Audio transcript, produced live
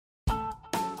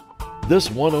This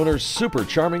one-owner, super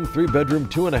charming 3-bedroom,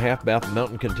 2.5 bath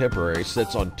mountain contemporary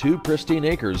sits on 2 pristine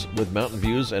acres with mountain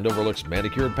views and overlooks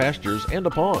manicured pastures and a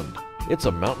pond. It's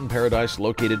a mountain paradise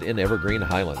located in Evergreen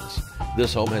Highlands.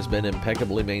 This home has been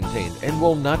impeccably maintained and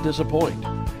will not disappoint.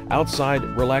 Outside,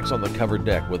 relax on the covered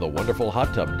deck with a wonderful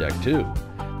hot tub deck too.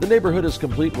 The neighborhood is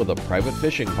complete with a private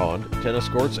fishing pond, tennis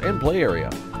courts, and play area.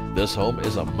 This home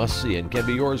is a must-see and can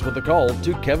be yours with a call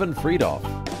to Kevin Freadhoff.